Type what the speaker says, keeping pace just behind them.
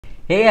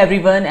Hey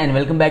everyone and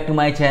welcome back to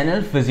my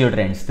channel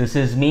Physiotrendz. This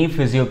is me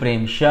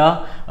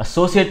Physiotherapist,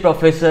 Associate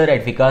Professor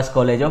at Vikas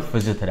College of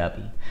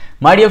Physiotherapy.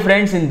 My dear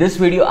friends, in this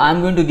video I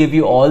am going to give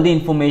you all the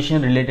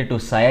information related to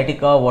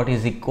sciatica, what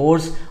is the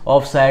course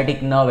of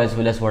sciatic nerve as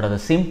well as what are the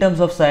symptoms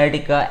of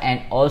sciatica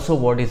and also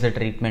what is the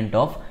treatment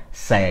of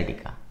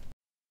sciatica.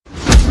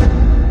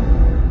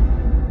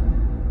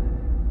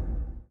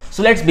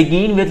 So let's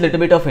begin with a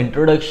little bit of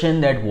introduction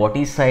that what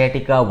is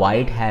sciatica, why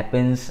it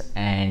happens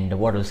and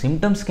what are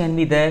symptoms can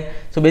be there.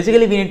 So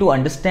basically we need to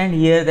understand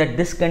here that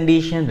this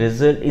condition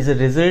is a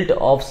result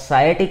of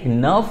sciatic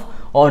nerve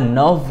or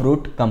nerve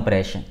root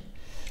compression.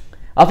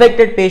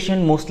 Affected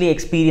patient mostly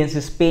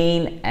experiences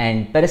pain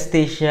and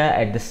paresthesia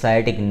at the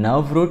sciatic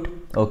nerve root,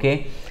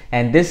 okay,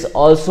 and this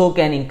also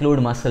can include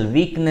muscle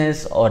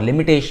weakness or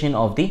limitation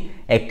of the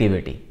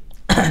activity.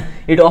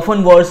 It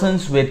often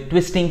worsens with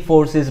twisting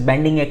forces,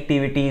 bending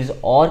activities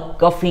or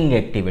cuffing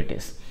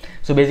activities.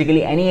 So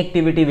basically any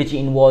activity which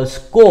involves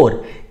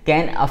core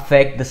can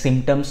affect the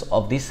symptoms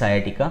of the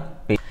sciatica.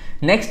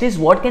 Next is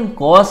what can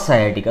cause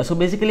sciatica. So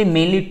basically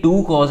mainly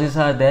two causes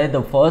are there.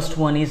 The first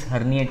one is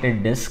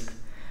herniated disc,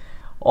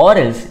 or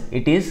else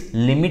it is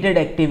limited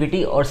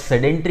activity or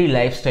sedentary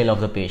lifestyle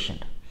of the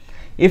patient.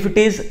 If it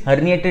is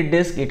herniated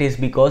disc, it is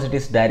because it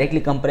is directly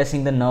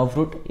compressing the nerve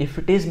root. If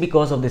it is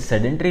because of the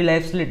sedentary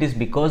lifestyle, it is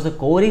because the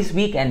core is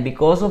weak, and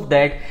because of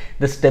that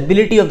the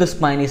stability of the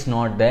spine is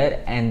not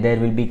there and there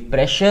will be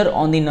pressure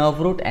on the nerve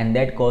root, and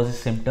that causes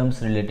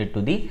symptoms related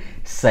to the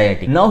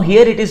sciatica. Now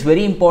here it is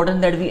very important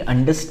that we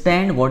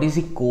understand what is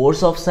the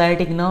course of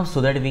sciatic nerve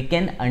so that we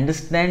can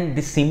understand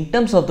the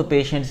symptoms of the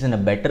patients in a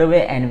better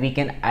way and we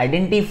can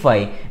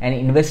identify and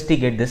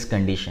investigate this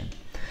condition.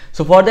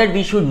 So for that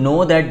we should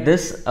know that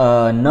this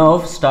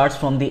nerve starts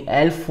from the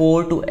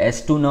L4 to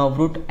S2 nerve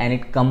root and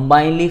it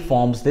combinedly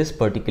forms this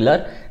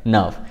particular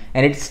nerve,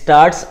 and it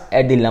starts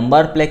at the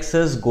lumbar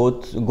plexus,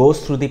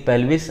 goes through the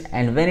pelvis,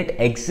 and when it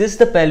exits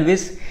the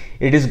pelvis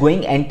it is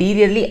going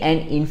anteriorly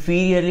and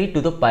inferiorly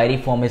to the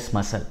piriformis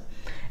muscle,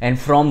 and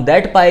from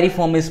that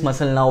piriformis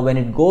muscle, now when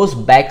it goes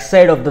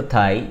backside of the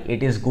thigh,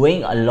 it is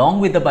going along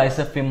with the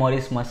bicep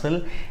femoris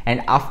muscle,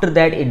 and after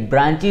that it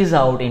branches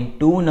out in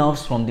two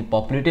nerves from the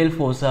popliteal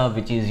fossa,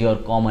 which is your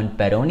common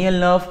peroneal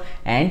nerve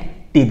and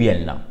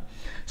tibial nerve.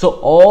 So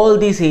all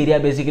this area,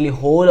 basically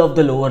whole of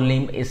the lower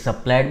limb, is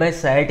supplied by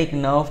sciatic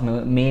nerve,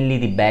 mainly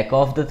the back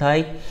of the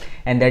thigh,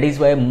 and that is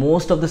why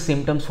most of the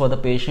symptoms for the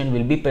patient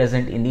will be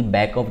present in the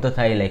back of the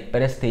thigh, like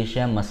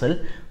paresthesia, muscle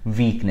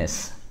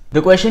weakness.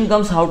 The question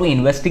comes how to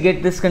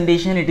investigate this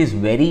condition. It is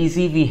very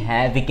easy. We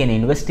can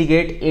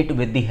investigate it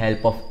with the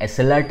help of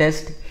SLR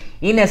test.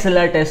 In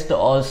SLR test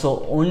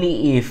also,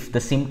 only if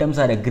the symptoms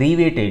are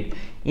aggravated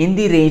in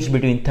the range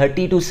between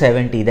 30 to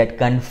 70, that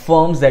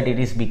confirms that it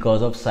is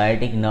because of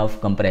sciatic nerve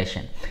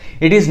compression.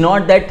 It is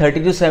not that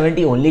 30 to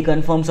 70 only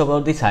confirms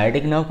about the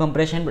sciatic nerve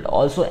compression, but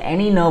also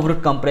any nerve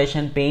root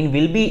compression pain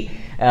will be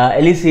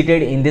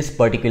elicited in this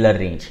particular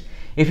range.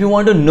 If you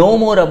want to know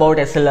more about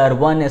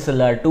SLR1,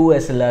 SLR2,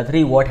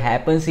 SLR3, what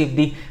happens if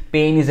the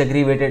pain is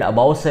aggravated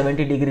above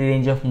 70-degree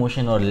range of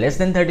motion or less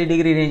than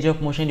 30-degree range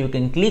of motion, you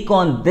can click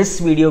on this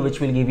video which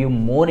will give you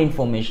more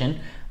information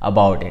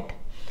about it.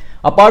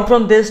 Apart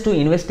from this, to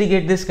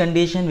investigate this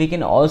condition, we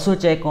can also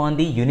check on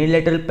the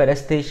unilateral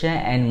paresthesia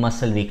and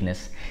muscle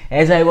weakness.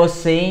 As I was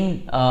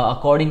saying,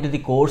 according to the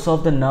course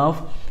of the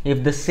nerve,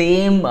 if the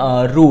same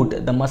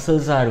root, the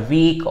muscles are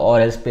weak or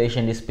else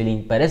patient is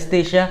feeling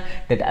paresthesia,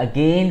 that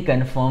again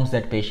confirms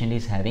that patient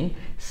is having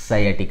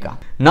sciatica.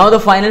 Now the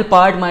final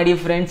part, my dear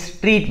friends,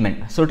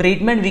 treatment. So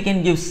treatment we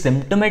can give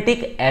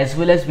symptomatic as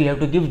well as we have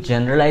to give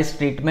generalized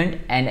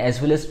treatment and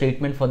as well as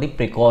treatment for the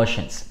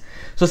precautions.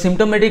 So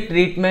symptomatic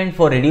treatment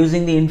for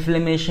reducing the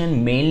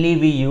inflammation mainly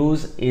we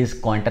use is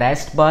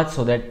contrast bath,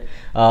 so that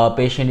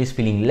patient is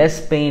feeling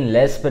less pain,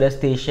 less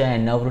paresthesia,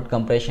 and nerve root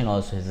compression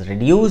also is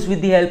reduced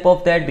with the help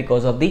of that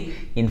because of the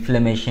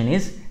inflammation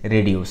is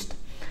reduced.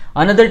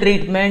 Another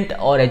treatment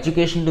or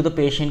education to the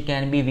patient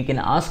can be, we can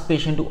ask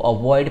patient to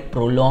avoid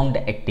prolonged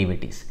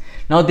activities.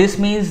 Now this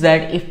means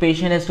that if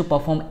patient has to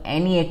perform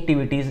any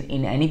activities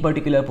in any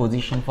particular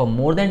position for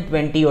more than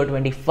 20 or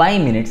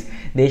 25 minutes,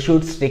 they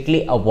should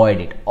strictly avoid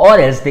it, or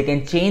else they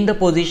can change the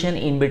position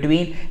in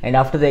between, and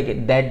after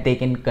that they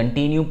can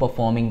continue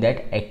performing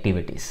that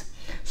activities.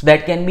 So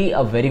that can be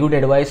a very good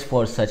advice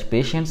for such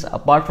patients.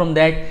 Apart from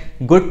that,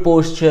 good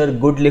posture,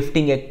 good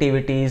lifting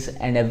activities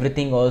and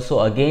everything also,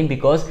 again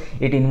because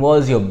it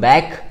involves your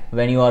back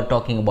when you are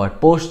talking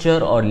about posture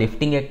or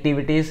lifting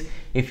activities.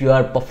 If you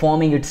are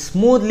performing it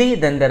smoothly,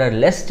 then there are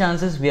less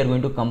chances we are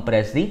going to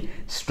compress the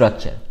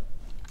structure.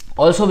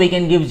 Also we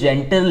can give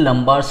gentle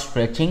lumbar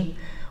stretching,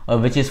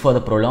 which is for the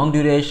prolonged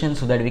duration,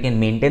 so that we can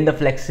maintain the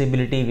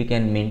flexibility, we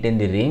can maintain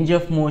the range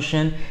of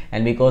motion,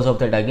 and because of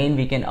that again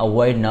we can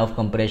avoid nerve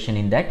compression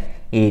in that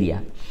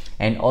area.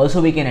 And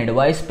also we can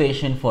advise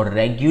patient for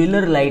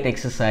regular light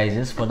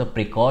exercises for the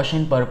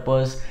precaution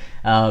purpose,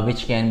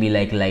 which can be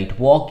like light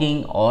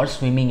walking or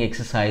swimming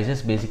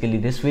exercises. Basically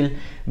this will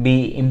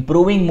be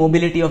improving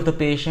mobility of the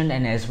patient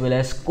and as well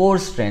as core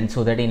strength,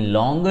 so that in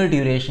longer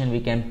duration we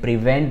can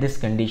prevent this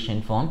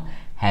condition from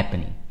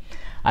happening.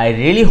 I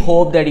really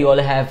hope that you all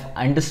have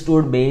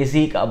understood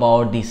basic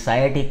about the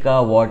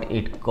sciatica, what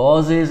it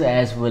causes,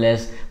 as well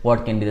as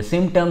what can be the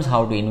symptoms,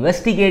 how to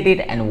investigate it,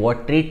 and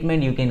what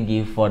treatment you can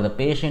give for the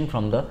patient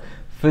from the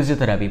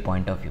physiotherapy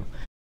point of view.